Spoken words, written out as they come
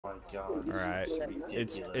my god. Alright.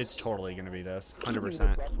 It's It's totally gonna be this.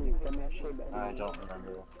 100%. I don't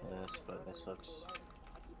remember this, but this looks.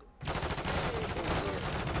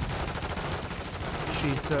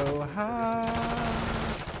 She's so hot.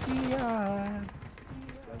 Yeah.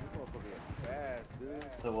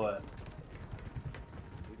 So what?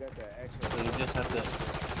 So you just have to.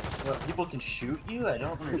 What, people can shoot you? I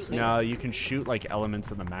don't understand. No, you can shoot like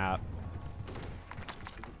elements of the map.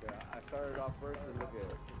 I started off first and look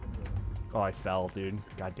at it. Oh, I fell, dude.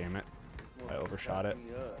 God damn it. I overshot it.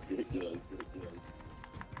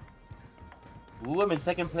 Ooh, I'm in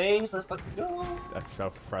second place. Let's fucking go. That's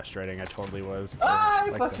so frustrating. I totally was. Ah, I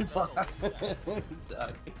like fucking fly. Dude,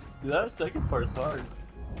 that second part's hard.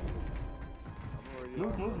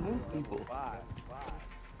 Move, people.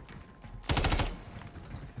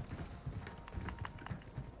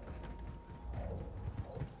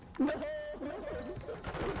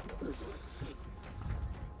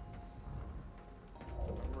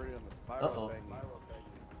 Uh-oh.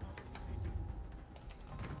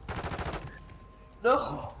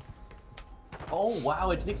 No! Oh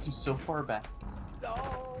wow, it takes you so far back. No! I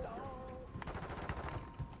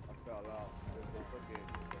fell out.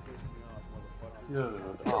 Dude,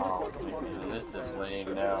 oh, dude, this is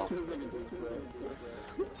lame now.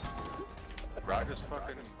 Bro, I just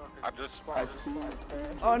spawned.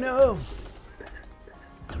 Oh no!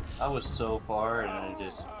 I was so far and I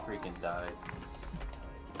just freaking died.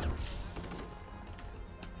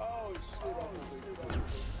 Oh shit!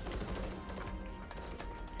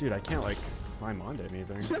 Dude, I can't like climb onto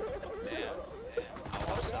anything.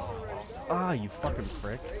 Ah, you fucking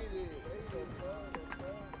prick.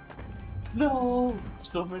 No!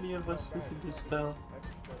 So many of us freaking just fell.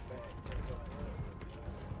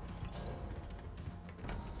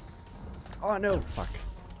 Oh no! Fuck.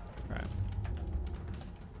 Alright.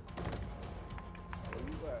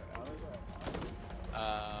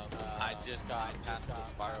 I just got past the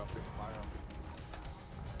spiral.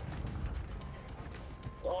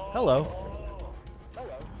 Hello.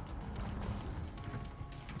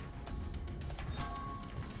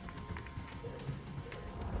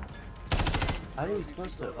 How are you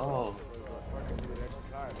supposed to? Oh.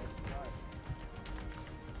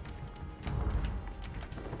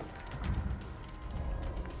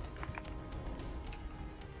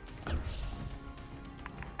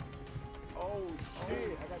 Oh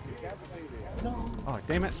shit! I got decapitated. No. Oh,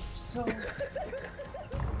 damn it. So.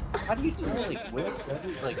 How do you tell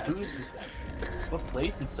like who's what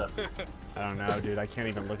place and stuff? I don't know, dude. I can't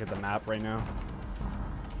even look at the map right now.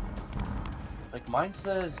 Like mine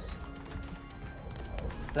says.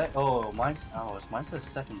 Mine says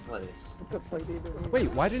second place. Wait,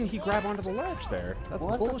 why didn't he grab onto the ledge there? That's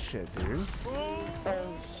What? bullshit, dude.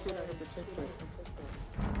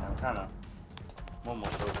 I'm kind of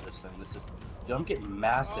almost over this thing. This is. Dude, I'm getting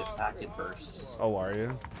massive packet bursts. Oh, are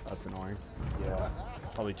you? That's annoying. Yeah.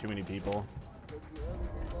 Probably too many people.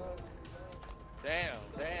 Damn.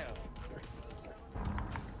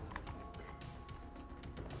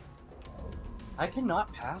 I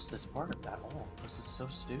cannot pass this part at all. This is so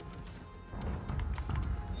stupid.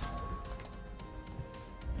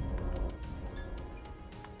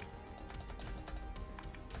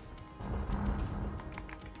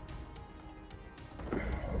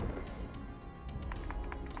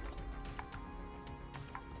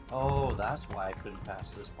 Oh, that's why I couldn't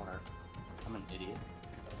pass this part. I'm an idiot.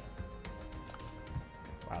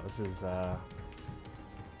 Wow, this is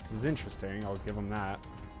interesting. I'll give him that.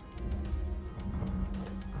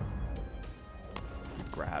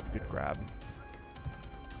 Good grab.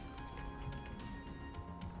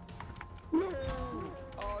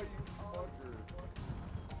 Oh, you fucker.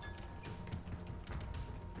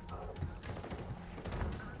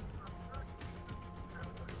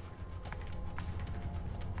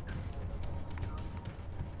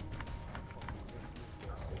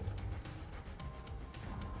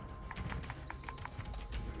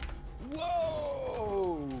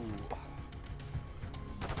 Whoa!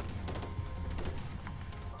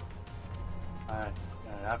 Alright,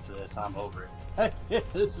 and after this, I'm over it.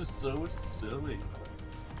 This is so silly.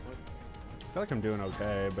 I feel like I'm doing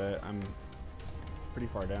okay, but I'm pretty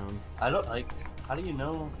far down. I don't like. How do you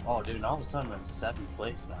know? Oh, dude, all of a sudden I'm in 7th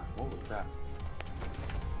place now. Holy crap.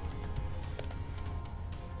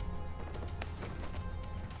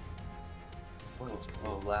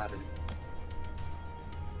 Oh, ladder.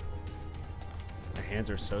 My hands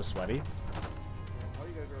are so sweaty. How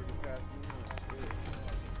you guys already passed me?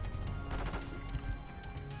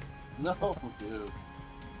 No, dude.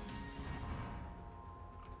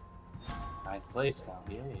 9th place now.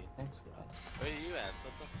 Yay, thanks, guys. Where are you at,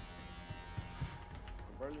 Toto?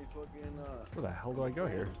 Burly fucking, Where the hell do I go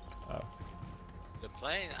here? Oh. The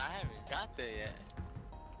plane, I haven't got there yet.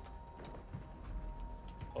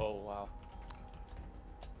 Oh wow.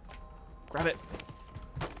 Grab it.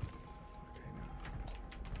 Okay,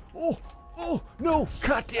 no. Oh! Oh! No!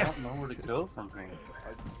 God I damn! don't know where to go from here.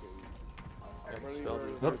 Burly,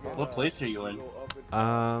 What place are you in?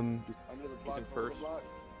 Um, Under the He's block, in over the first. block.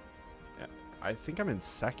 I think I'm in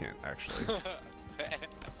second, actually.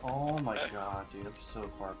 Oh my god, dude, I'm so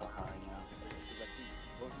far behind now. Because I keep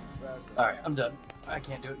pushing faster. Alright, I'm done. I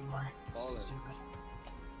can't do it anymore. This Falling. is stupid.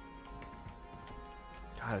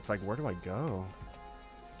 God, it's like, where do I go?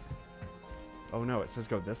 Oh no, it says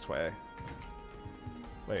go this way.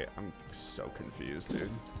 Wait, I'm so confused, dude.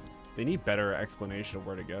 They need better explanation of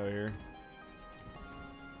where to go here.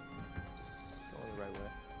 Going the right way.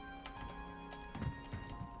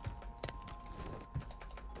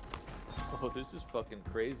 Oh, this is fucking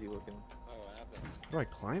crazy looking. Oh, what happened? How do I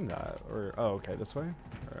climb that? Or, oh, okay, this way?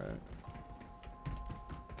 Alright.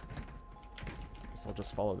 Guess I'll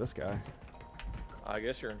just follow this guy. I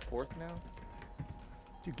guess you're in fourth now.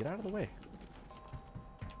 Dude, get out of the way.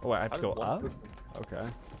 Oh, wait, I have to How go does one up? person- Okay.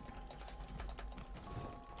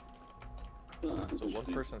 So one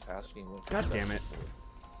person passed you and went from God second damn to it. fourth.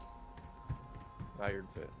 Now you're in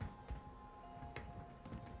fifth.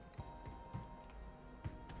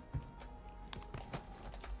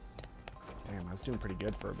 Damn, I was doing pretty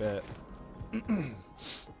good for a bit.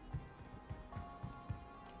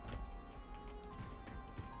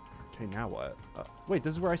 Okay, now what? Wait,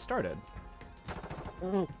 this is where I started.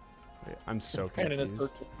 Wait, I'm so And in a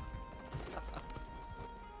confused. circle.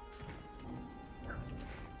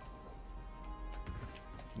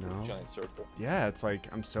 No. Giant circle. Yeah, it's like,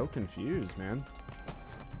 I'm so confused, man.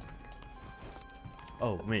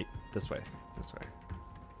 Oh, wait, this way. This way.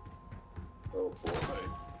 Oh, boy.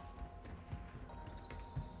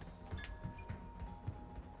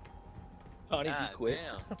 Johnny, God you quit.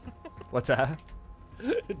 damn. What's that?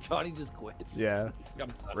 Johnny just quit. Yeah, I'm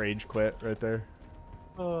done. rage quit right there.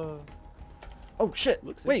 Uh, Oh, shit,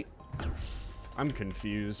 Looks wait. I'm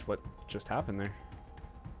confused. What just happened there?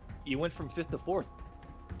 you went from fifth to fourth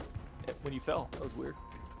when you fell. That was weird.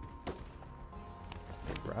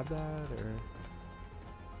 Grab that, or...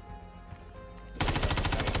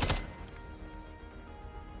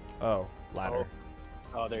 Oh, ladder.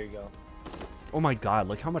 Oh, there you go. Oh my god,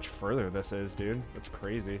 look how much further this is, dude. That's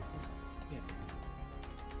crazy. Yeah.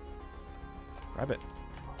 Grab it.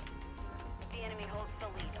 The enemy holds the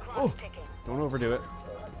lead. Clock Oh. ticking. Don't overdo it.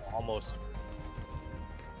 Almost.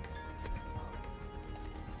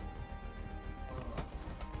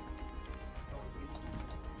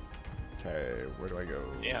 Okay, where do I go?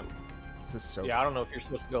 Damn. This is so... Yeah, I don't know if you're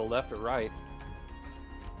supposed to go left or right.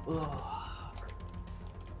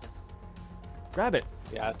 Grab it.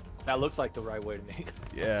 Yeah, that looks like the right way to me.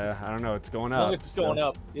 Yeah, I don't know. It's going As long up. as it's going so-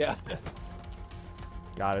 up. Yeah.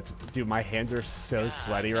 God, it's... Dude, my hands are so God,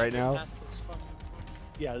 sweaty I right can't now. get past this fucking-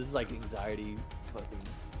 Yeah, this is like anxiety fucking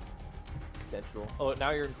central. Oh,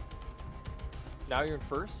 now you're in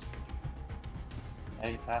first? Yeah,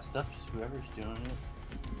 you passed up whoever's doing it.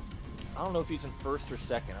 I don't know if he's in first or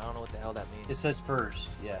second. I don't know what the hell that It means. says first,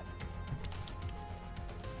 yeah.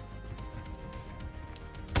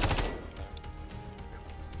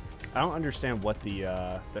 I don't understand what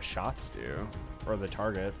the shots do. Or the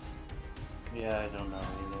targets. Yeah, I don't know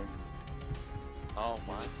either. Oh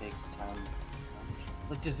my. It takes time.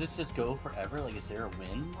 Like, does this just go forever? Like, is there a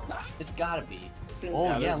win? It's gotta be.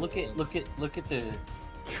 Oh yeah, look at the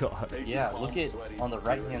God. yeah, look at on the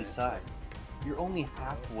right hand side. You're only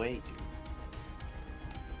halfway, dude.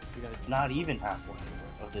 You're gonna Not even halfway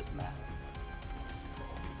of this map.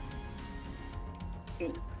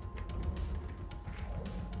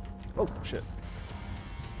 Oh, shit.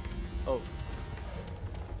 Oh.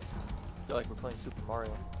 I feel like we're playing Super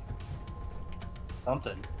Mario.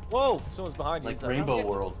 Something. Whoa! Someone's behind you. Like He's Rainbow "Okay."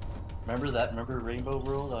 World. Remember that? Remember Rainbow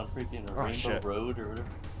World on freaking Rainbow shit. Road or whatever?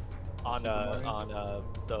 On Super Mario?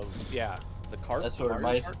 the yeah, the cart. That's what it Mario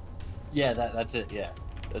reminds. Kart? Yeah, that's it. Yeah,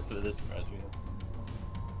 that's what this reminds me of.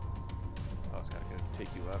 I was gonna go take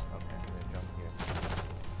you up. Okay, and then jump here.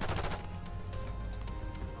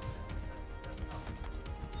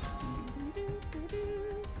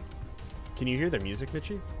 Can you hear the music,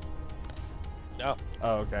 Mitchie? No.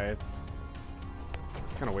 Oh, okay. It's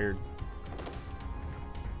kind of weird.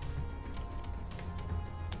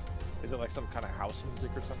 Is it like some kind of house music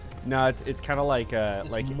or something? No, it's kind of like It's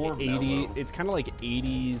like more 80. mellow. It's kind of like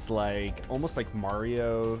 80s, like almost like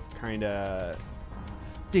Mario kind of.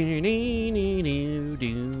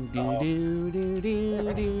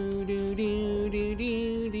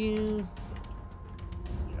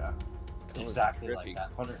 Exactly like that.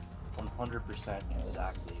 100%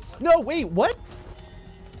 exactly. No, wait, what?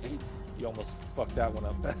 You almost fucked that one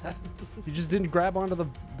up. He just didn't grab onto the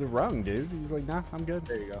rung, dude. He's like, nah, I'm good.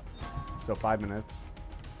 There you go. So 5 minutes.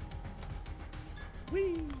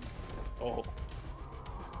 Whee! Oh.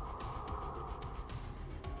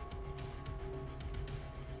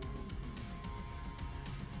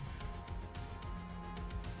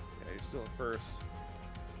 Yeah, you're still in first.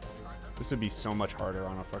 This would be so much harder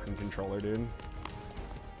on a fucking controller, dude.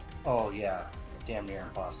 Oh yeah, damn near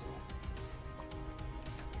impossible.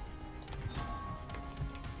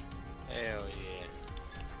 Hell yeah.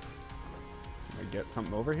 Can I get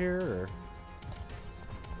something over here, or?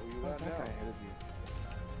 Where you How's at that now? guy ahead of you?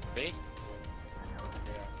 Me?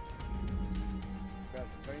 Yeah. Got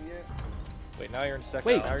some thing yet? Wait, now you're in second.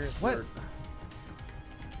 Wait, now you're in what? third.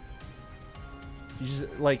 You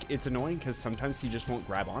just, like, it's annoying because sometimes he just won't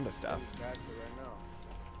grab onto stuff. Faster right now.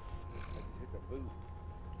 I just hit the boot.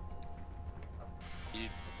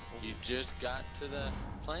 You just got to the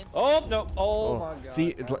plane? Oh no! Oh, my god!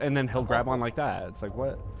 See, and then he'll grab on like that. It's like,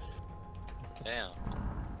 what? Damn.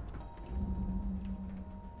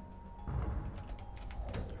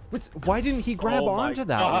 Why didn't he grab Oh my onto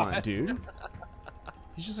that God. one, dude?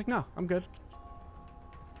 He's just like, no, I'm good.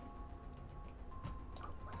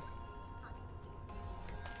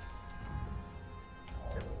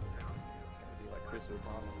 Be like Chris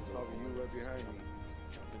Obama. Who's Probably you right behind me.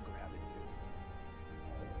 Jump and grab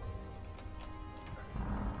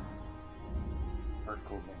it. Or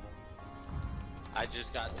cool, man. I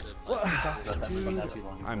just got to the plane. Not too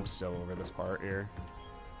long ago. I'm so over this part here.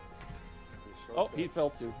 The Oh, he shortcut. fell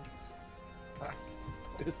too.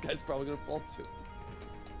 This guy's probably gonna fall too.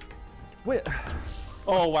 Wait,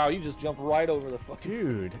 Oh wow, you just jumped right over the fucking.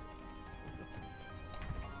 dude.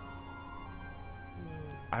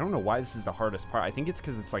 I don't know why this is the hardest part. I think it's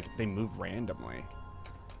because it's like they move randomly.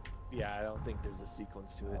 Yeah, I don't think there's a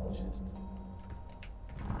sequence to it. It's just.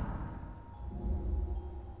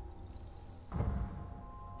 I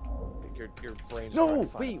think your brain's trying No, to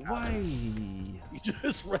find wait, a pattern. why? You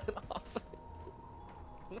just ran off.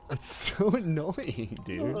 It's so annoying,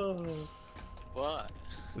 dude. What?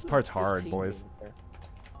 This part's Just hard, team boys. game there.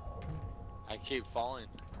 I keep falling.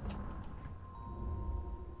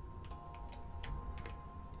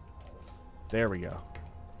 There we go.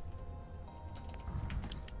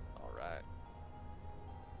 All right.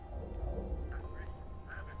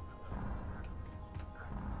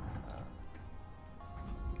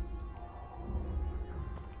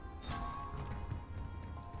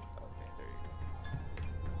 Okay, there you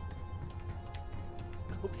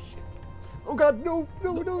go. Oh shit. Oh god, no,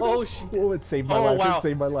 no, no, no. Oh, shit. Oh, it saved my Oh, life. wow. It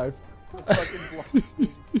saved my life. Fucking blocked.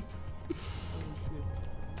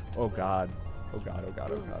 Oh god. Oh god, oh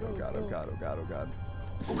god, oh god, oh god, oh god, oh god, oh god.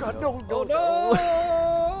 Oh god, no, Oh no,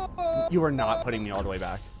 no! You are not putting me all the way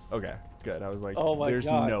back. Okay, good. I was like, Oh my there's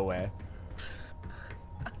God. no way.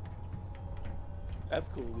 That's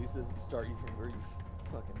cool. At least it doesn't start you from where you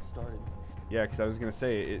fucking started. Yeah, because I was gonna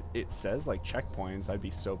say it says like checkpoints. I'd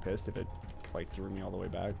be so pissed if it like threw me all the way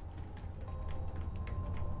back.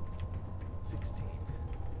 16. Oh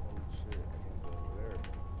shit. Over there.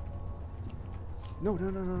 No, no,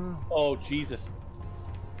 no, no, no. Oh Jesus.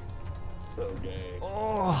 So gay.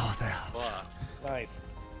 Oh, that. What? Nice.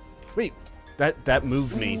 Wait, that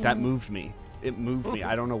moved me. That moved me. It moved me.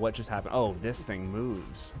 I don't know what just happened. Oh, this thing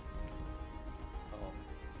moves. Oh.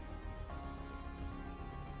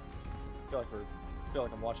 I feel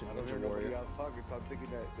like I'm watching I don't hear Ninja nobody Warrior. else talking, so I'm thinking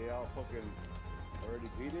that they all fucking already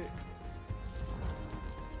beat it.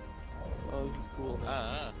 Oh, this is cool.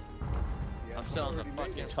 Man. Yeah, I'm still on the already made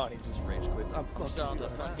fucking. it. Johnny just rage quits. I'm I'm still on the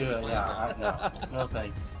fucking. fucking. Yeah, plane yeah, now. no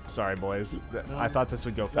thanks. Sorry, boys. I thought this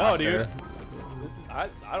would go No, faster. dude. This is, I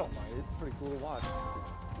don't mind. It's pretty cool to watch.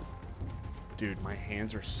 Dude, my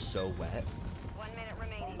hands are so wet. 1 minute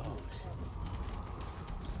remaining. Oh,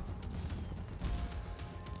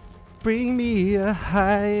 Bring me a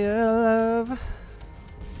higher love.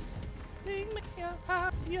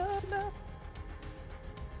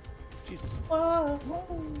 Jesus.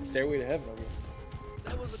 Stairway to Heaven over here.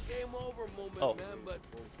 That was a game over moment, Oh. man, but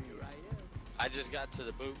here I am. I just got to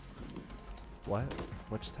the boot. What?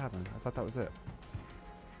 What just happened? I thought that was it.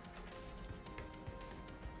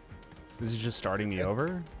 This is just starting me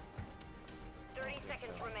over? 30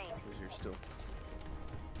 seconds remain. Because you're still.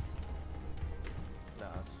 Nah.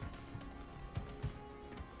 It's...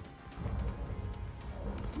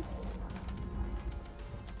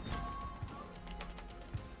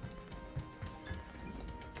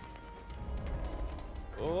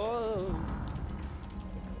 Oh.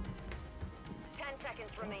 10 seconds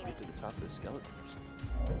remaining. Get to the top of the skeleton or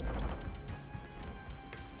something.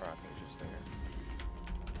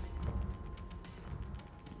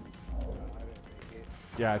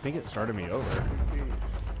 Yeah, I think it started me over.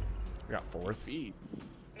 I got 4th. Feet.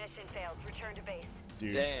 Mission failed. Return to base.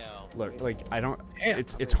 Dude, Damn. look, like I don't.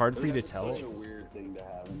 It's hard for you to tell. Such a weird thing to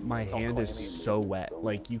have. My It's all hand is clammy, so but wet. so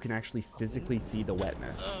Like you can actually physically see the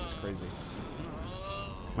wetness. It's crazy.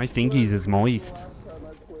 My fingies is moist.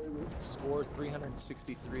 Score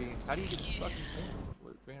 363. How do you get fucking points?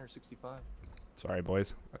 365. Sorry,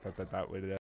 boys. I thought that would